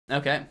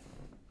Okay.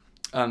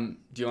 Do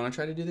you want to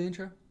try to do the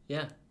intro?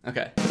 Yeah.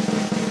 Okay.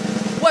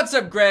 What's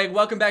up, Greg?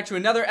 Welcome back to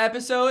another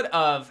episode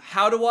of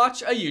How to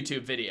Watch a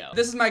YouTube Video.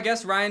 This is my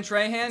guest, Ryan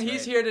Trahan.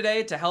 He's here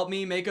today to help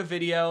me make a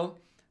video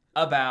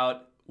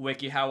about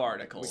WikiHow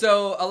articles.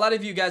 So, a lot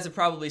of you guys have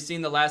probably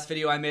seen the last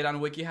video I made on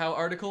WikiHow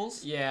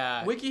articles.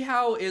 Yeah.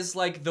 WikiHow is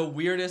like the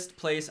weirdest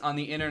place on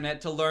the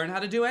internet to learn how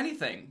to do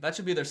anything. That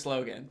should be their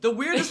slogan. The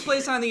weirdest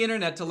place on the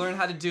internet to learn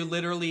how to do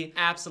literally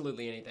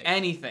absolutely anything.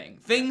 Anything.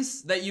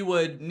 Things that you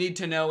would need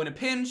to know in a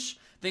pinch,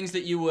 things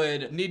that you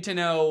would need to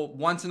know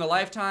once in a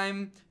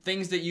lifetime,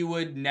 things that you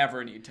would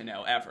never need to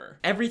know, ever.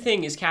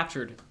 Everything is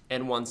captured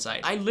in one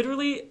site. I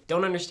literally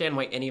don't understand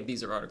why any of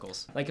these are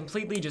articles. Like,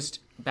 completely just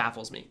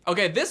baffles me.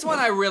 Okay, this one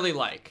I really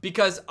like,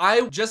 because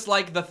I just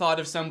like the thought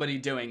of somebody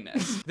doing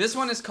this. This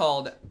one is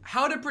called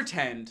How to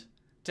Pretend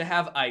to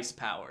Have Ice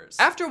Powers.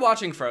 After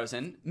watching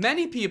Frozen,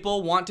 many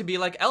people want to be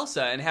like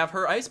Elsa and have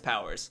her ice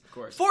powers. Of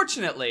course.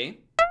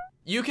 Fortunately,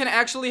 you can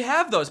actually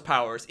have those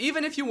powers,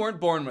 even if you weren't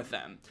born with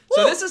them.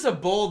 Woo! So this is a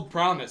bold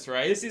promise,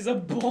 right? This is a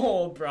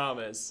bold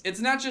promise. It's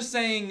not just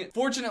saying,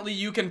 fortunately,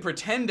 you can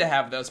pretend to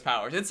have those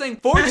powers. It's saying,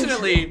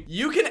 fortunately,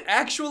 you can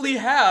actually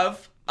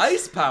have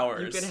ice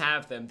powers. You can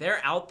have them. They're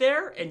out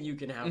there, and you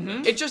can have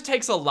them. It just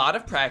takes a lot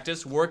of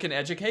practice, work, and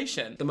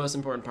education. The most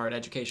important part,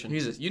 education.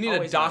 Jesus, you need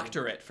Always a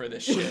doctorate for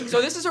this shit.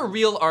 So this is a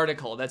real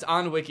article that's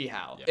on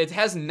WikiHow. Yeah. It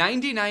has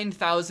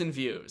 99,000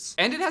 views.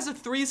 And it has a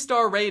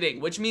 3-star rating,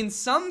 which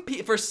means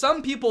for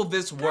some people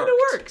this worked.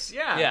 Kinda works,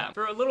 yeah. Yeah.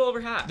 For a little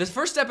over half. The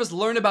first step is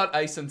learn about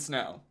ice and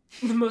snow.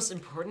 The most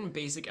important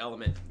basic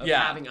element of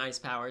having ice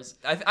powers.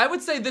 I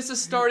would say this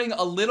is starting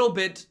a little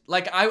bit,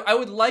 like, I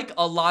would like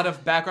a lot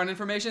of background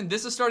information.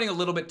 This is starting a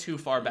little bit too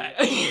far back.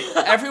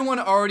 Everyone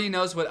already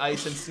knows what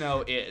ice and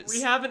snow is.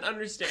 We have an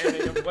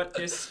understanding of what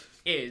this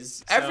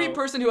is. Every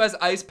person who has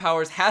ice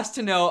powers has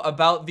to know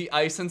about the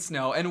ice and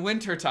snow and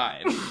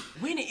wintertime.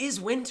 When is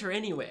winter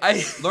anyway?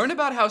 Learn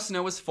about how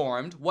snow is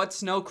formed, what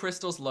snow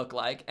crystals look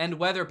like, and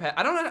weather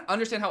I don't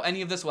understand how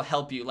any of this will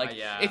help you. Like,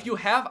 if you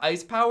have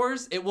ice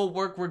powers, it will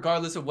work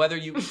regardless of whether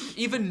you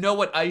even know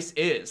what ice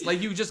is.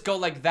 Like, you just go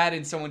like that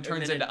and someone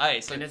turns into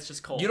ice. Like, and it's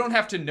just cold. You don't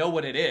have to know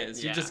what it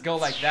is. You just go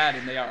like that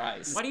and they are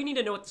ice. Why do you need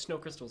to know what the snow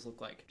crystals look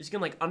like? You're just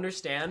gonna, like,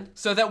 understand?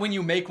 So that when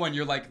you make one,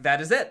 you're like,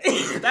 that is it.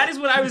 That is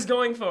what I was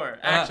going for,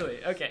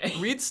 actually. Okay.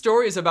 Read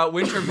stories about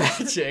winter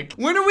magic.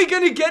 When are we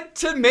gonna get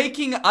to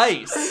making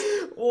ice?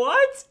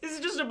 What? This is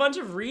just a bunch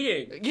of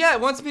reading. Yeah,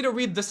 it wants me to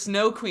read The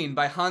Snow Queen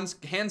by Hans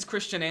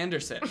Christian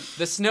Andersen.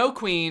 The Snow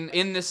Queen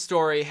in this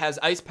story has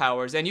ice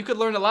powers, and you could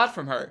learn a lot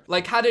from her.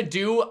 Like how to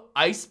do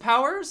ice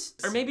powers?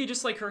 Or maybe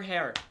just like her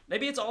hair.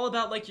 Maybe it's all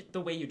about like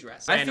the way you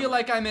dress. I feel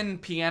like I'm in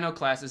piano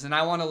classes and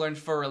I want to learn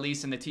for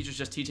release and the teacher's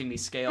just teaching me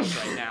scales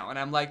right now. And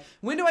I'm like,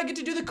 when do I get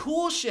to do the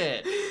cool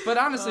shit? But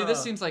honestly,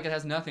 this seems like it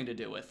has nothing to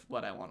do with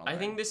what I want to learn. I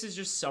think this is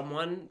just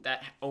someone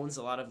that owns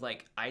a lot of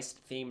like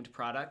ice-themed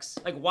products.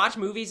 Like watch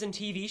movies and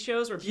TV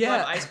shows where people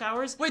have ice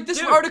powers. Wait, this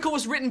article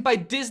was written by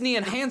Disney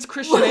and Hans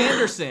Christian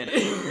Andersen.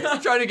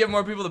 He's trying to get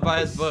more people to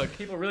buy his book.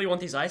 People really want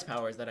these ice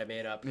powers that I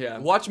made up. Yeah.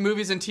 Watch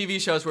movies and TV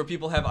shows where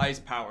people have ice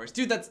powers.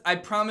 Dude, I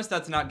promise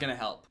that's not gonna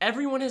help.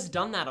 Everyone has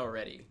done that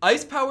already.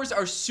 Ice powers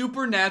are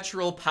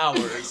supernatural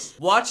powers.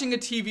 Watching a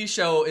TV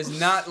show is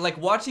not, like,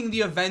 watching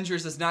the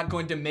Avengers is not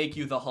going to make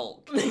you the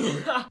Hulk.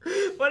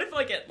 What if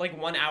like at like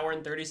 1 hour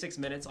and 36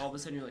 minutes, all of a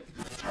sudden you're like...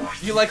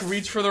 You like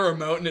reach for the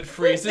remote and it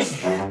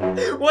freezes?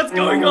 What's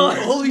going on?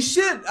 Holy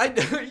shit!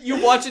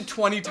 You watch it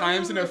 20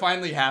 times and it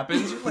finally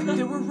happens. You're like,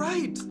 they were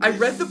right. I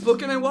read the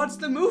book and I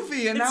watched the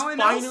movie and now I'm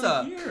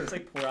Elsa. Here. It's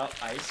like pour out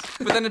ice.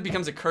 But then it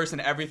becomes a curse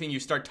and everything you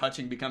start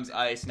touching becomes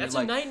ice. And That's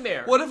you're a like,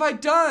 nightmare. What have I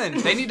done?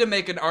 They need to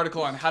make an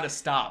article on how to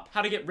stop.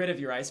 How to get rid of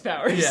your ice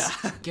powers.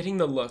 Yeah. Getting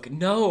the look.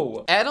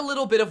 No. Add a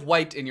little bit of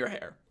white in your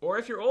hair. Or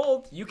if you're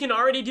old, you can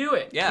already do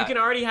it. Yeah. You can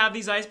already have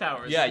these ice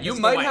powers. Yeah, you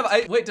might have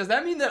ice. Wait, does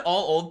that mean that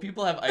all old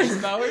people have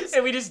ice powers?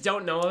 And we just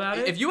don't know about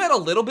it? If you add a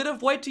little bit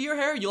of white to your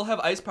hair, you'll have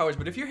ice powers.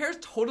 But if your hair's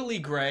totally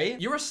gray,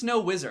 you're a snow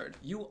wizard.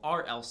 You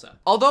are Elsa.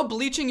 Although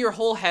bleaching your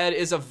whole head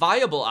is a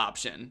viable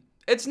option,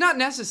 it's not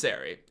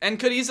necessary and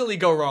could easily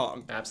go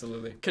wrong.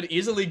 Absolutely. Could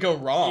easily go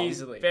wrong.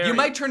 Easily. You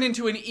might turn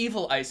into an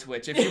evil ice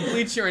witch if you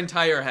bleach your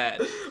entire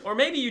head. Or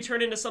maybe you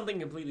turn into something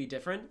completely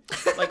different.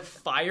 Like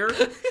fire.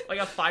 Like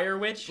a fire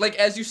witch. Like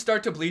as you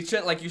start to bleach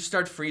it, like you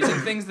start freezing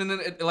things and then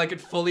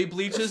it fully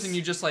bleaches and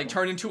you just like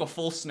turn into a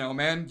full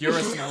snowman. You're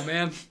a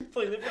snowman.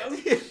 Completely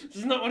frozen. This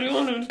is not what I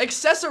wanted.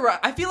 Accessorize.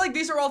 I feel like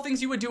these are all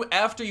things you would do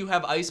after you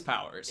have ice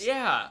powers.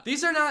 Yeah.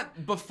 These are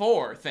not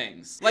before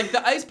things. Like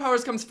the ice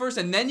powers comes first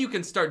and then you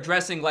can start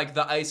dressing like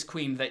the ice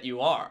queen that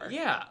you are.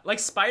 Yeah. Like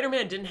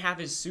Spider-Man didn't have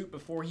his suit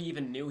before he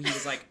even knew he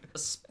was like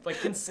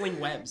can sling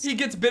webs. He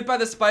gets bit by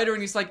the spider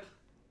and he's like,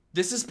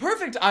 this is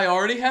perfect. I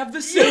already have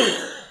the suit.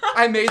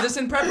 I made this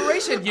in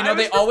preparation. You know,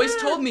 they always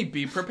told me,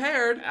 be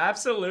prepared.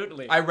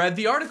 Absolutely. I read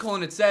the article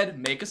and it said,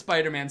 make a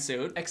Spider-Man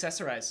suit.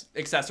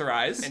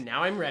 Accessorize. And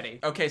now I'm ready.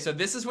 Okay, so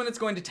this is when it's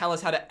going to tell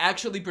us how to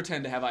actually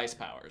pretend to have ice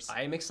powers.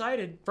 I am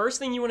excited. First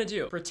thing you want to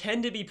do,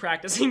 pretend to be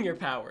practicing your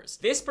powers.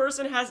 This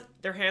person has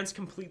their hands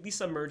completely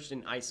submerged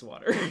in ice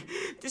water.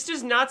 This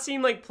does not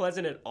seem like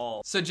pleasant at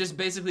all. So just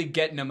basically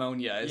get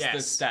pneumonia is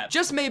the step.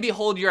 Just maybe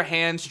hold your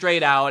hand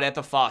straight out at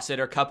the faucet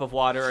or cup of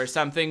water or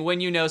something when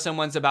you know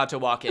someone's about to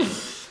walk in.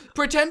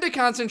 Pretend to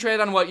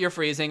concentrate on what you're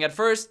freezing. At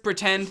first,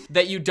 pretend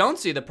that you don't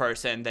see the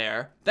person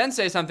there. Then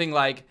say something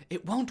like,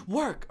 it won't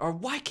work, or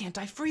why can't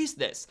I freeze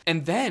this?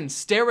 And then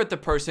stare at the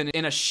person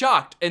in a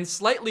shocked and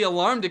slightly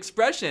alarmed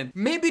expression.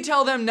 Maybe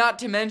tell them not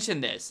to mention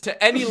this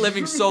to any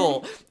living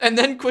soul, and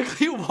then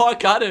quickly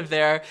walk out of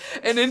there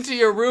and into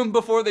your room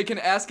before they can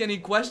ask any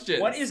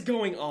questions. What is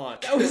going on?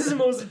 That was the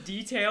most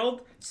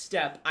detailed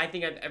step I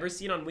think I've ever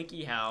seen on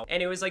WikiHow,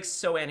 and it was like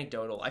so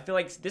anecdotal. I feel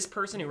like this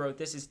person who wrote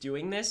this is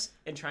doing this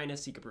and trying to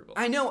seek approval.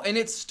 I know, and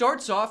it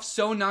starts off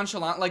so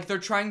nonchalant, like they're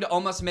trying to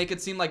almost make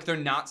it seem like they're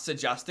not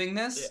suggesting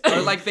this,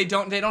 or like they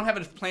don't have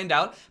it planned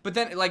out. But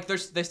then like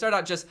they start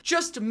out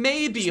just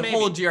maybe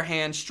hold your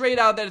hand straight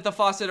out at the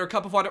faucet or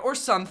cup of water or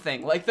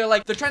something. Like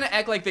they're trying to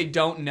act like they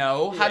don't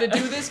know how to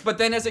do this. But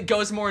then as it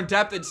goes more in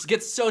depth, it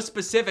gets so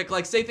specific.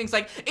 Like say things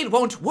like it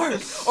won't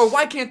work or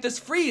why can't this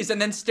freeze,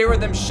 and then stare at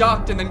them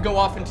shocked and then go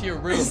off into your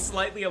room.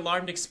 Slightly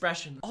alarmed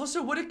expression.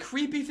 Also, what a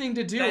creepy thing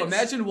to do.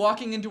 Imagine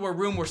walking into a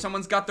room where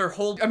someone's got their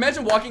whole.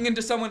 Imagine walking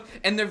into someone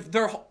and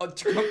they're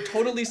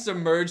totally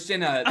submerged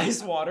in a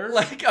ice water,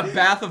 like a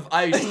bath of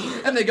ice,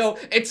 and they go,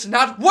 "It's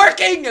not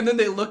working," and then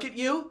they look at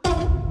you,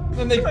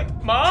 and they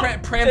like, Mom?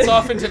 Prance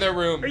off into their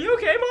room. Are you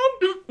okay,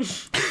 Mom?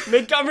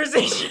 Mid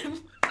conversation.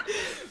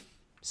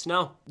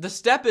 Snow. The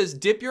step is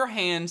dip your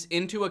hands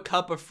into a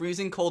cup of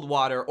freezing cold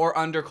water or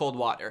under cold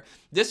water.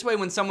 This way,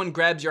 when someone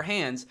grabs your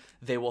hands,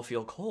 they will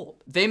feel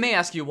cold. They may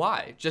ask you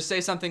why. Just say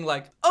something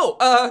like,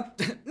 oh,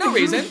 no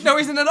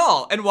reason at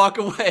all, and walk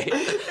away.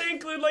 They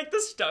include like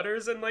the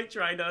stutters and like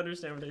trying to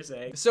understand what they're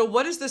saying. So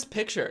what is this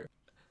picture?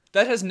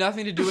 That has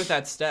nothing to do with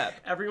that step.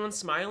 Everyone's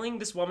smiling.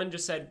 This woman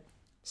just said,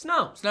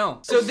 Snow.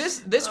 So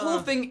this whole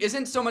thing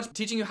isn't so much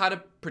teaching you how to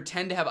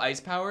pretend to have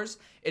ice powers.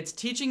 It's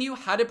teaching you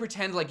how to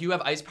pretend like you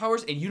have ice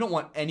powers and you don't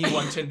want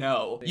anyone to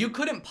know. You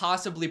couldn't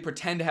possibly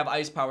pretend to have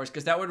ice powers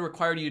because that would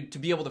require you to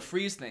be able to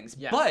freeze things.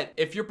 Yeah. But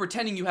if you're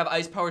pretending you have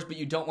ice powers but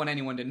you don't want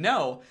anyone to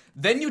know,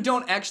 then you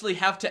don't actually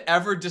have to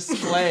ever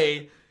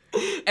display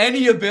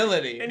any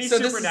ability. Any so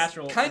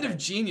supernatural. This is kind of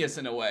genius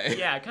in a way.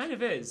 Yeah, it kind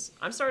of is.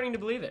 I'm starting to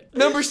believe it.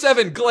 Number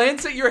 7,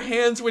 glance at your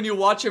hands when you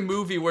watch a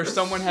movie where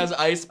someone has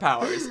ice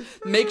powers.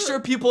 Make sure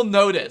people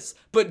notice,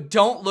 but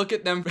don't look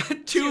at them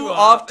too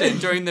often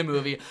during the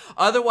movie.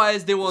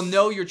 Otherwise, they will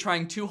know you're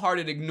trying too hard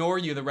and ignore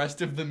you the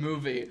rest of the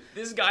movie.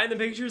 This guy in the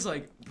picture is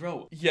like,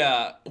 bro.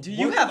 Yeah. Do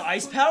you have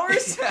ice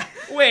powers?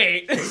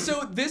 Wait.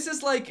 So this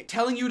is like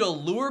telling you to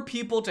lure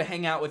people to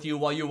hang out with you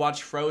while you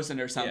watch Frozen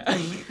or something.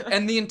 Yeah.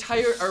 And the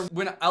entire, or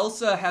when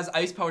Elsa has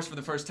ice powers for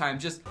the first time,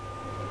 just...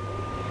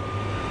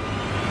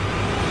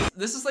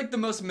 This is like the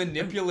most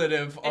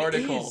manipulative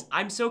article. It is.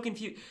 I'm so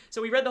confused.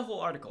 So we read the whole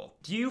article.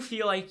 Do you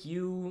feel like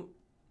you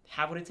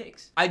have what it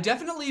takes? I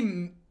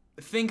definitely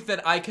think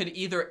that I could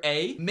either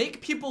A,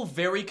 make people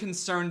very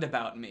concerned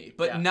about me,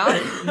 but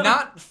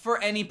not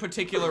for any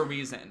particular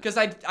reason. Because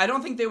I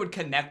don't think they would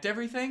connect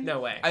everything.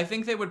 No way. I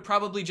think they would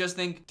probably just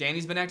think,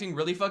 Danny's been acting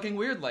really fucking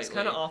weird lately. It's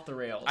kind of off the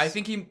rails. I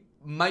think he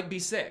might be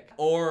sick.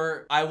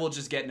 Or I will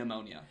just get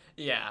pneumonia.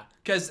 Yeah.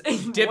 Because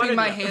dipping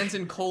my hands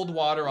in cold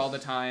water all the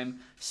time,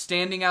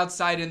 standing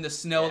outside in the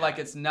snow like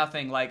it's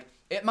nothing, like,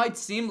 it might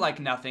seem like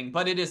nothing,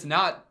 but it is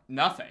not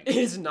nothing. It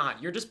is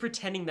not. You're just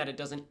pretending that it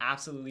doesn't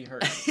absolutely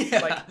hurt.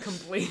 Like,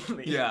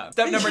 completely. Yeah.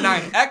 Step number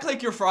 9, act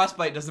like your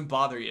frostbite doesn't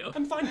bother you.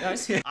 I'm fine,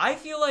 guys. I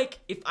feel like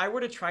if I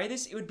were to try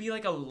this, it would be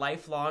like a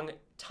lifelong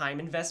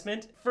time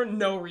investment for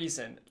no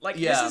reason. Like,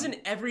 this is an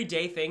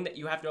everyday thing that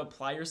you have to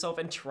apply yourself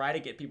and try to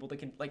get people to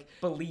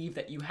believe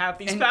that you have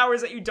these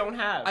powers that you don't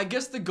have. I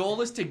guess the goal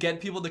is to get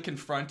people to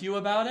confront you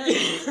about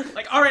it.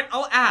 Like, all right,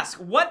 I'll ask,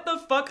 what the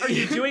fuck are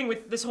you doing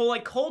with this whole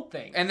like cold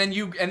thing? And then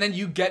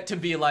you get to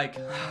be like,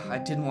 I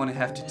didn't want to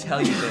have to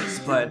tell you this,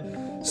 but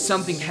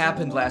something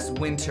happened last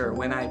winter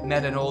when I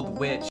met an old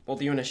witch. Well,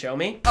 do you want to show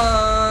me?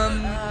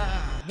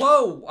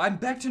 Whoa, I'm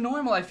back to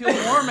normal. I feel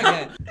warm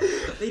again.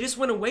 They just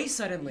went away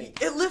suddenly.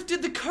 It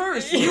lifted the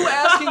curse. You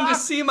asking to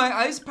see my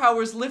ice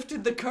powers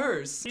lifted the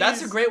curse.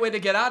 That's a great way to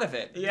get out of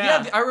it.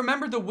 Yeah, I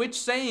remember the witch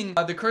saying,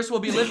 the curse will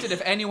be lifted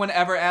if anyone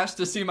ever asks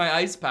to see my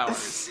ice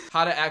powers.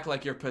 How to act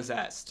like you're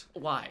possessed.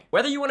 Why?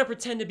 Whether you want to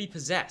pretend to be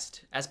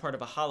possessed as part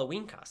of a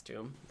Halloween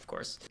costume, of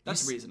course.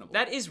 That's reasonable.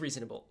 That is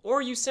reasonable.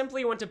 Or you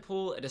simply want to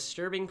pull a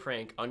disturbing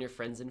prank on your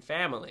friends and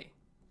family.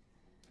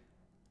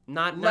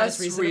 not less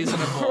as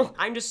reasonable.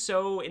 I'm just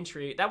so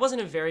intrigued. That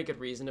wasn't a very good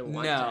reason to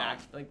want to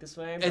act like this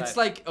way. But... It's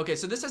like, okay,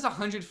 so this has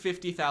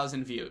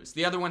 150,000 views.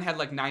 The other one had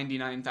like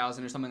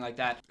 99,000 or something like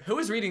that. Who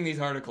is reading these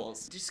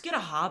articles? Just get a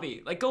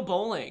hobby. Like, go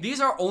bowling.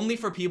 These are only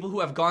for people who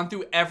have gone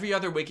through every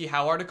other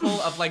WikiHow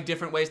article of like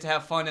different ways to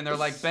have fun, and they're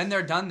like, been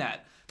there, done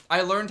that.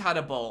 I learned how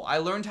to bowl. I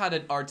learned how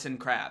to arts and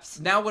crafts.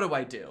 Now what do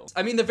I do?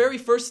 I mean, the very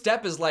first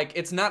step is like,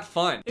 it's not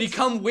fun.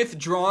 Become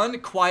withdrawn,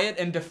 quiet,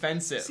 and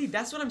defensive. See,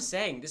 that's what I'm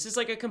saying. This is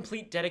like a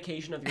complete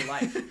dedication of your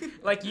life.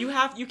 Like, you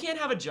can't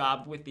have a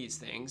job with these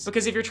things,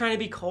 because if you're trying to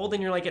be cold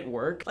and you're like at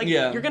work, like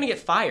you're gonna get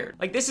fired.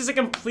 Like, this is a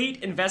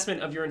complete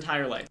investment of your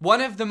entire life.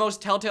 One of the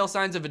most telltale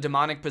signs of a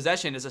demonic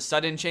possession is a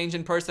sudden change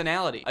in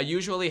personality. A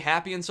usually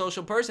happy and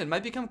social person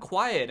might become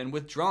quiet and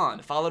withdrawn,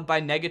 followed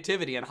by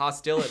negativity and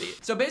hostility.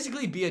 So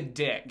basically, be a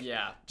dick.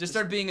 Yeah. Just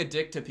start being a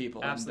dick to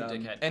people. Absolute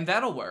dickhead. And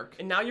that'll work.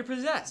 And now you're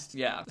possessed.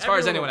 Yeah. As far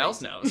as anyone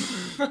else knows.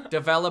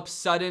 Develop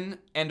sudden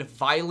and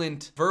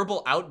violent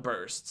verbal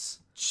outbursts.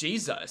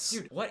 Jesus.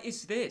 Dude, what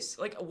is this?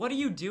 Like, what are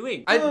you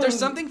doing? There's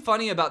something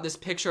funny about this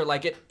picture.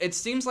 Like, it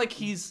seems like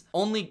he's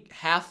only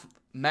half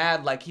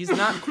mad. Like, he's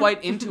not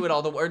quite into it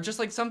all the way. Or just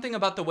like something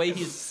about the way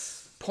he's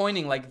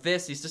pointing like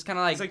this. He's just kind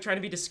of like... He's like trying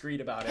to be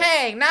discreet about it.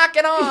 Hey, knock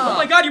it off! Oh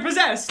my god, you're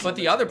possessed! But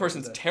the other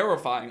person's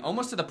terrifying.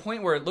 Almost to the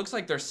point where it looks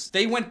like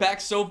they went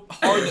back so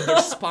hard that their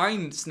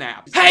spine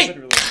snapped. Hey!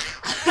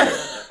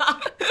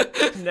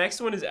 Next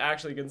one is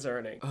actually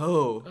concerning.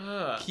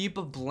 Oh. Keep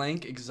a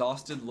blank,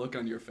 exhausted look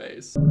on your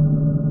face.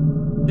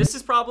 This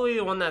is probably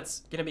the one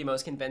that's gonna be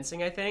most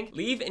convincing, I think.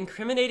 Leave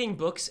incriminating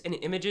books and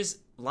images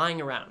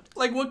lying around.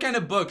 Like, what kind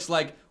of books?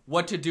 Like,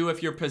 what to do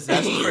if you're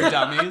possessed for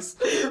dummies?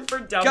 For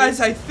dummies.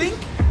 Guys, I think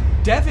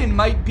Devin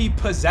might be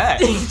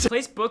possessed.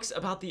 Place books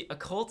about the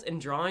occult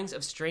and drawings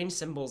of strange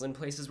symbols in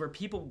places where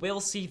people will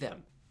see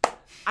them.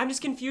 I'm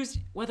just confused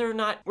whether or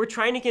not we're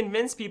trying to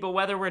convince people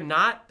whether we're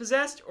not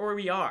possessed or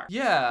we are.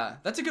 Yeah,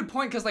 that's a good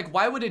point, because like,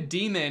 why would a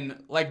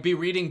demon like be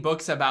reading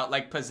books about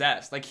like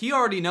possessed? Like, he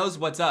already knows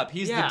what's up.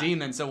 He's the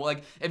demon, so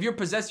like, if you're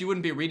possessed, you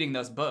wouldn't be reading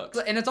those books.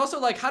 And it's also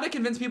like, how to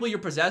convince people you're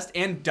possessed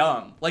and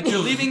dumb. Like, you're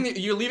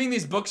leaving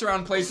these books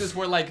around places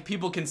where like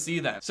people can see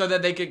them, so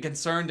that they get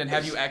concerned and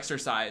have you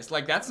exercised.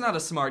 Like, that's not a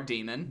smart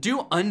demon.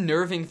 Do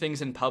unnerving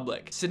things in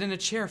public. Sit in a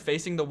chair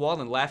facing the wall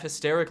and laugh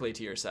hysterically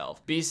to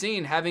yourself. Be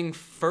seen having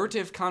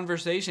furtive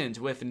conversations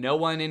with no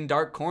one in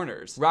dark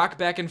corners. Rock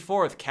back and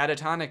forth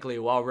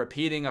catatonically while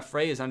repeating a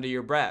phrase under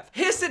your breath.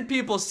 Hiss at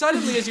people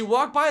suddenly as you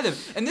walk by them.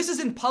 And this is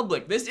in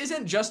public. This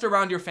isn't just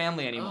around your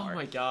family anymore. Oh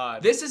my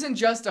god. This isn't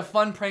just a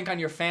fun prank on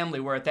your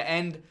family where at the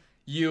end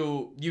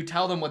you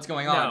tell them what's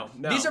going on.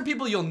 No. These are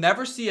people you'll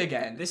never see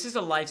again. This is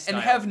a lifestyle.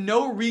 And have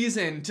no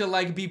reason to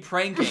like be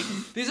pranking.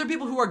 These are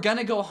people who are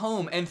gonna go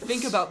home and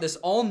think about this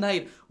all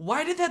night.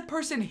 Why did that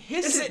person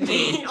hiss at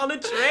me? On the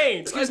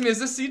train? Excuse me, is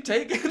this seat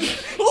taken?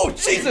 Oh,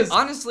 Jesus!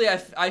 Honestly,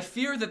 I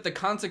fear that the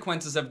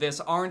consequences of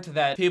this aren't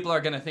that people are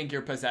gonna think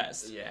you're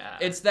possessed. Yeah.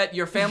 It's that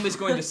your family's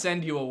going to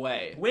send you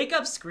away. Wake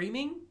up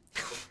screaming?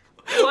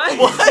 What?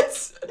 What?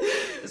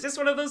 Is this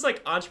one of those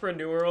like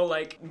entrepreneurial,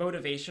 like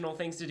motivational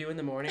things to do in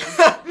the morning?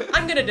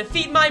 I'm gonna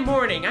defeat my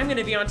morning. I'm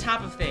gonna be on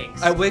top of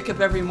things. I wake up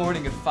every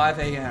morning at 5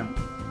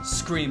 a.m.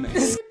 screaming.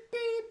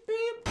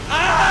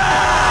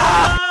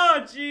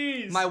 Oh,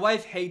 jeez. My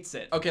wife hates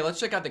it. Okay, let's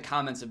check out the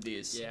comments of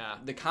these. Yeah.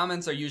 The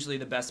comments are usually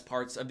the best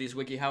parts of these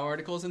WikiHow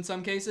articles in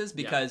some cases,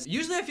 because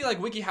usually I feel like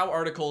WikiHow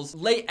articles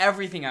lay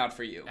everything out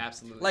for you.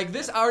 Absolutely. Like,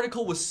 this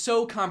article was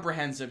so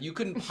comprehensive, you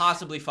couldn't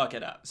possibly fuck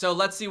it up. So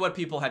let's see what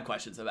people had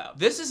questions about.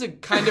 This is a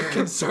kind of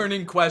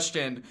concerning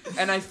question,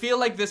 and I feel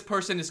like this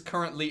person is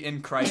currently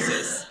in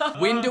crisis.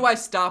 When do I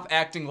stop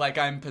acting like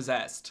I'm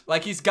possessed?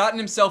 Like, he's gotten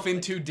himself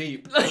in too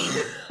deep.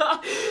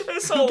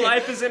 His whole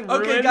life is in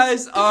ruins. Okay,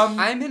 guys,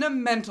 I'm in a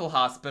mental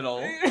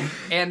hospital,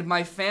 and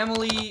my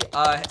family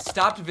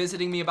stopped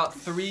visiting me about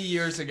 3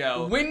 years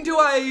ago. When do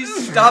I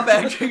stop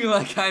acting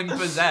like I'm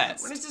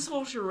possessed? When is this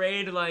whole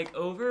charade, like,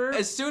 over?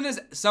 As soon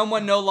as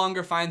someone no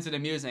longer finds it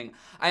amusing.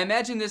 I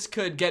imagine this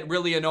could get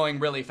really annoying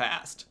really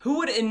fast. Who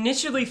would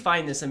initially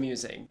find this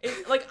amusing?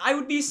 Like, I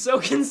would be so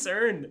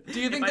concerned. Do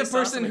you think the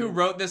person who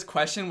wrote this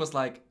question was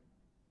like,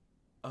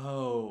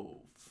 oh,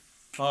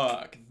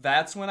 fuck,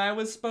 that's when I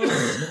was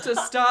supposed to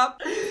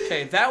stop?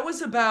 Okay, that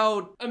was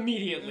about...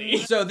 immediately.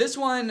 So this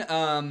one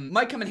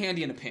might come in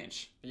handy in a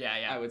pinch. Yeah,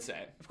 I would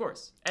say. Of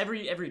course.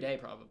 Every day,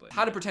 probably.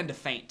 How to pretend to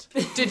faint.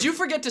 Did you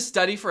forget to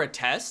study for a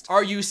test?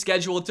 Are you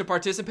scheduled to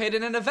participate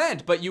in an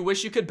event, but you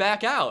wish you could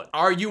back out?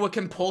 Are you a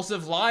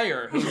compulsive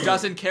liar who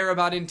doesn't care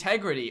about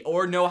integrity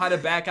or know how to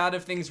back out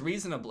of things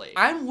reasonably?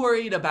 I'm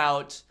worried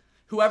about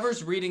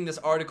whoever's reading this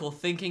article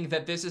thinking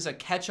that this is a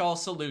catch-all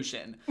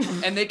solution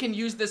and they can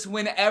use this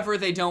whenever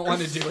they don't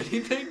want to do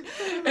anything.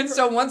 And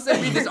so once they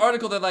read this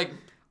article, they're like,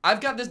 I've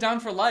got this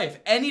down for life.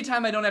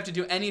 Anytime I don't have to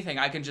do anything,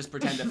 I can just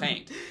pretend to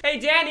faint. Hey,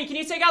 Danny, can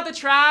you take out the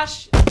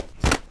trash?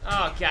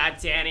 Oh, God,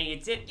 Danny, you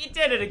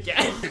did it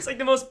again. It's like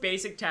the most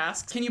basic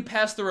tasks. Can you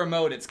pass the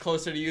remote? It's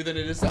closer to you than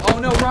it is to... Oh,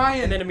 no,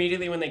 Ryan! And then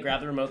immediately when they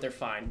grab the remote, they're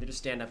fine. They just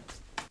stand up.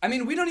 I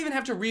mean, we don't even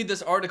have to read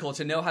this article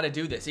to know how to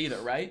do this either,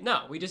 right?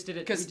 No, we just did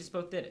it. We just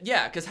both did it.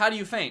 Yeah, because how do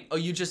you faint? Oh,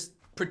 you just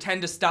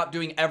pretend to stop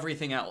doing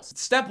everything else.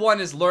 Step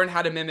 1 is learn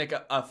how to mimic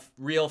a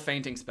real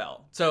fainting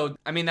spell. So,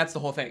 I mean, that's the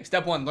whole thing.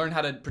 Step 1, learn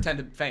how to pretend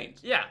to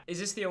faint. Yeah. Is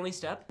this the only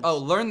step? Oh,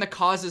 learn the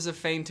causes of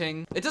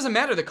fainting. It doesn't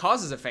matter the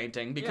causes of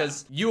fainting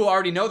because you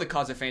already know the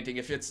cause of fainting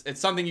if it's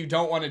something you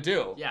don't want to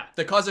do. Yeah.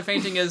 The cause of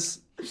fainting is...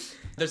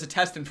 There's a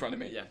test in front of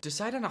me. Yeah.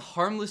 Decide on a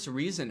harmless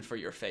reason for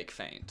your fake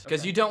faint.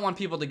 Because you don't want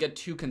people to get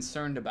too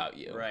concerned about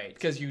you. Right.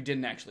 Because you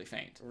didn't actually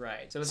faint.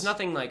 Right. So it's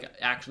nothing like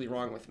actually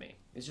wrong with me.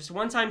 It's just a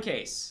one-time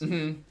case.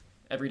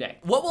 Every day.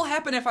 What will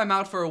happen if I'm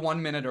out for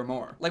 1 minute or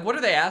more? Like, what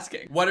are they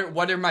asking?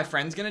 What are my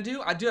friends gonna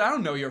do? Dude, I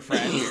don't know your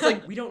friends.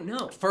 Like, we don't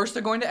know. First,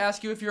 they're going to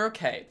ask you if you're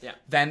okay. Yeah.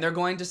 Then they're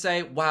going to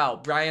say, wow,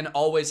 Brian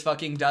always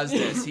fucking does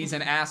this. He's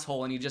an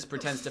asshole and he just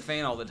pretends to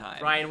faint all the time.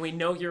 Brian, we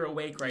know you're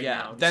awake right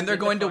now. Then they're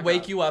going to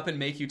wake you up and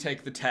make you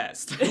take the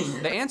test.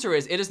 The answer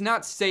is, it is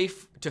not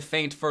safe to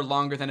faint for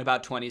longer than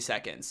about 20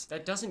 seconds.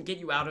 That doesn't get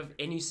you out of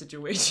any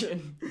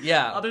situation.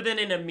 Yeah. Other than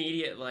an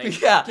immediate,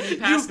 like, yeah. can you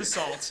pass the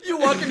salt? You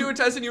walk into a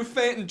test and you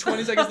faint and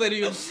 20 seconds later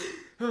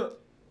you...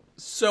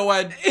 So,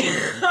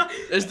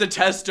 is the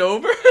test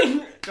over?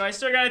 Do I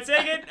still gotta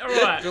take it, or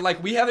what? They're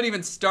like, I haven't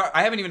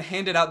even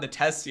handed out the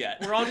test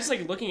yet. We're all just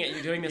like looking at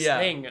you doing this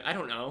thing. I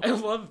don't know. I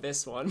love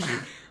this one.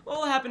 What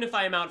will happen if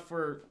I am out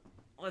for,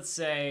 let's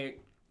say,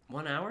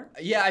 1 hour?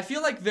 Yeah, I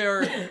feel like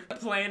they're...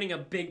 planning a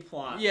big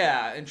plot.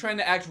 Yeah, and trying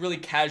to act really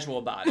casual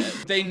about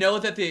it. They know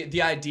that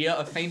the idea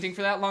of fainting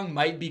for that long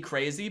might be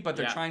crazy, but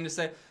they're trying to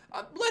say,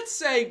 let's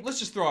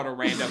just throw out a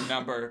random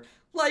number.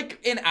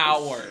 Like an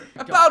hour.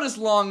 About as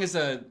long as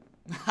a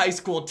high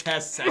school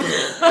test session.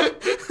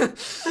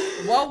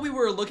 While we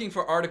were looking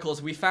for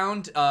articles, we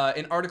found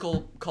an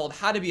article called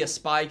How to Be a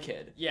Spy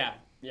Kid. Yeah.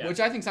 Which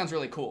I think sounds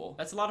really cool.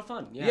 That's a lot of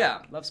fun.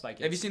 Yeah. Love Spy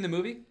Kids. Have you seen the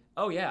movie?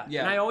 Oh, yeah.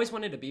 Yeah. And I always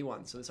wanted to be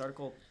one, so this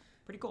article,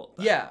 pretty cool.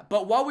 Yeah,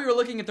 but while we were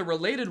looking at the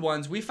related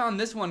ones, we found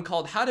this one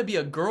called How to Be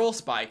a Girl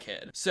Spy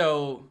Kid.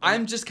 So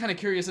I'm just kind of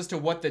curious as to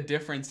what the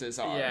differences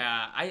are.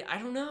 Yeah, I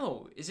don't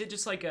know. Is it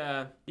just like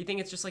you think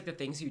it's just like the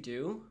things you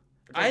do?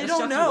 I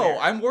don't know.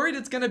 I'm worried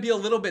it's gonna be a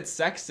little bit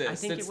sexist. I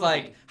think it's it will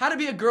like, be. How to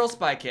be a girl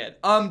spy kid.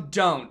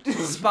 Don't.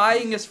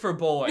 Spying is for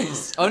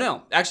boys. Oh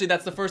no, actually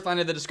that's the first line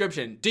of the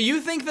description. Do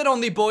you think that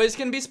only boys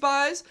can be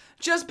spies?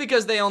 Just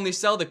because they only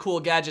sell the cool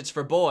gadgets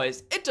for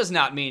boys, it does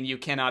not mean you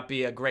cannot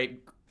be a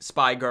great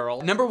spy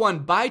girl. Number 1,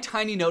 buy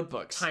tiny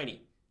notebooks.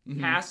 Tiny.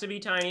 Has to be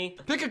tiny.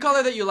 Pick a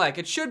color that you like.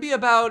 It should be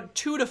about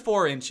 2 to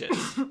 4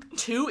 inches.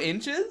 2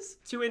 inches?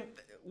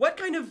 What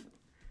kind of...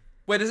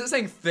 Wait, is it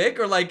saying thick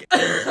or like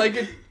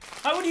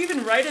How would you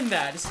even write in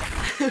that?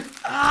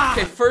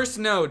 Okay, first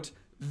note.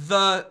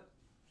 Flip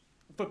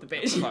the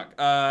page.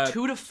 Fuck.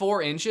 2 to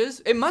 4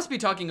 inches? It must be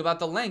talking about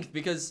the length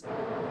because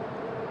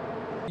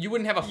you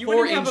wouldn't have a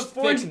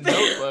 4-inch thick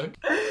notebook.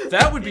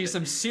 That would be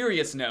some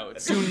serious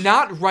notes. Do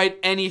not write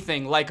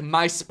anything like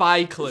my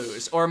spy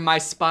clues or my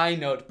spy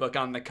notebook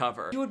on the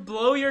cover. You would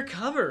blow your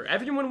cover.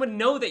 Everyone would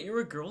know that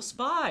you're a girl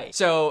spy.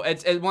 So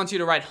it wants you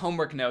to write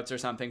homework notes or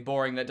something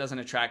boring that doesn't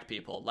attract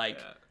people. Like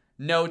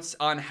notes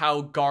on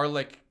how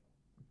garlic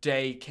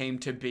day came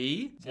to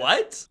be.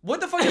 What?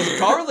 What the fuck is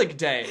garlic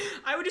day?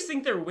 I would just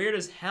think they're weird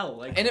as hell.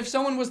 Like, and if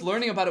someone was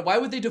learning about it, why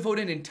would they devote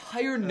an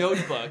entire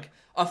notebook,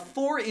 a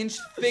 4-inch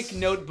thick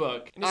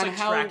notebook, on like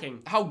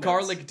how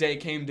garlic day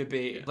came to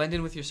be? Yeah. Blend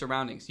in with your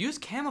surroundings. Use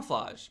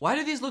camouflage. Why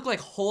do these look like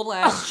whole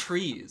ass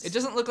trees? It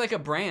doesn't look like a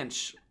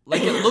branch.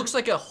 Like it looks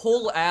like a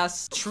whole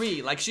ass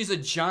tree. Like she's a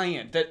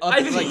giant that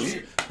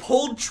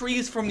pulled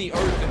trees from the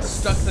earth and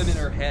stuck them in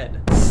her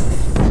head.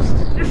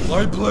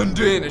 I blend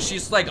in.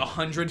 She's like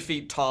 100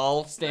 feet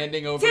tall,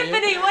 standing over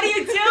Tiffany, what are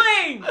you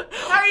doing?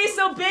 How are you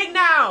so big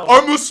now?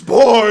 I'm a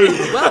spy!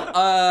 Well,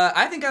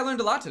 I think I learned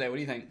a lot today. What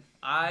do you think?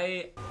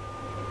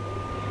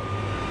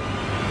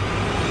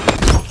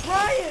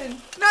 Brian!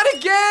 Not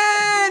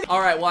again!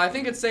 Alright, well, I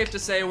think it's safe to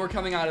say we're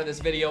coming out of this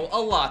video a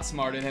lot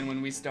smarter than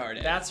when we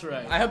started. That's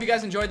right. I hope you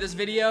guys enjoyed this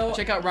video.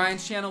 Check out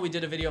Ryan's channel. We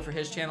did a video for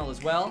his channel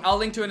as well. I'll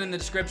link to it in the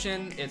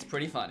description. It's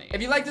pretty funny.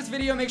 If you like this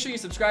video, make sure you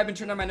subscribe and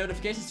turn on my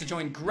notifications to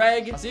join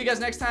Greg. I'll see you guys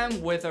next time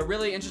with a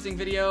really interesting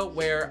video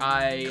where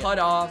I cut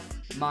off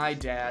my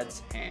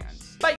dad's hands.